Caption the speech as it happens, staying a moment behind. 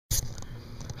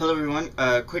Hello everyone,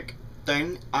 quick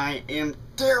thing. I am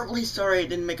terribly sorry I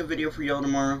didn't make a video for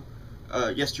y'all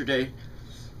yesterday.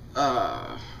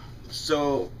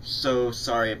 So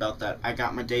sorry about that. I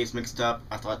got my days mixed up.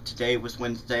 I thought today was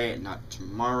Wednesday and not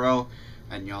tomorrow.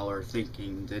 And y'all are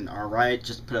thinking, then alright,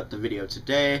 just put up the video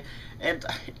today. And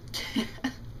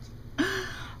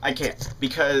I can't,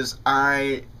 because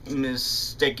I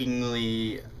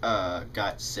mistakenly,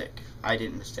 got sick. I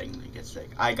didn't mistakenly get sick.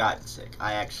 I got sick.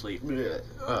 I actually,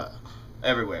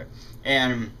 everywhere.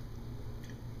 And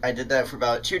I did that for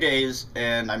about 2 days,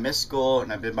 and I missed school,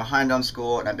 and I've been behind on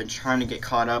school, and I've been trying to get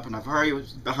caught up, and I've already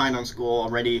was behind on school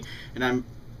already, and I'm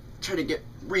trying to get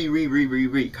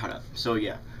caught up. So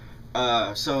yeah.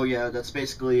 That's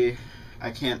basically,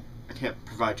 I can't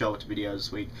provide y'all with the video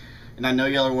this week. And I know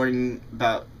y'all are wanting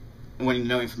to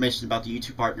know information about the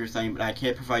YouTube partner thing, but I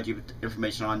can't provide you with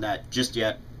information on that just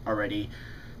yet already.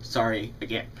 Sorry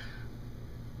again.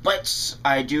 But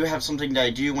I do have something that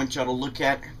I do want y'all to look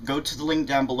at. Go to the link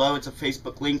down below. It's a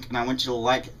Facebook link, and I want you to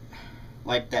like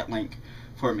that link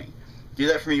for me. Do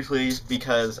that for me, please,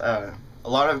 because a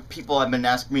lot of people have been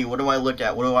asking me, what do I look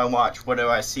at? What do I watch? What do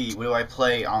I see? What do I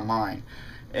play online?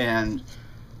 And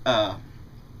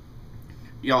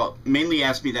y'all mainly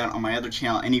ask me that on my other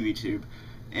channel, AnyVTube.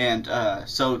 And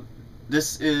so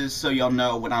this is so y'all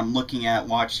know what I'm looking at,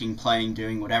 watching, playing,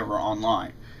 doing whatever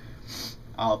online.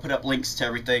 I'll put up links to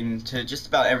everything, to just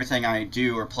about everything I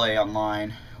do or play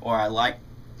online, or I like,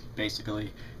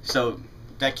 basically. So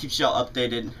that keeps y'all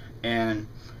updated, and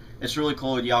it's really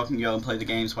cool. Y'all can go and play the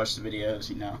games, watch the videos,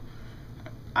 you know.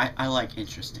 I like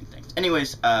interesting things.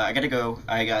 Anyways, I gotta go.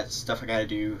 I got stuff I gotta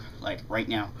do, like, right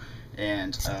now.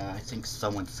 And I think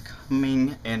someone's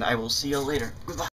coming, and I will see you later. Goodbye.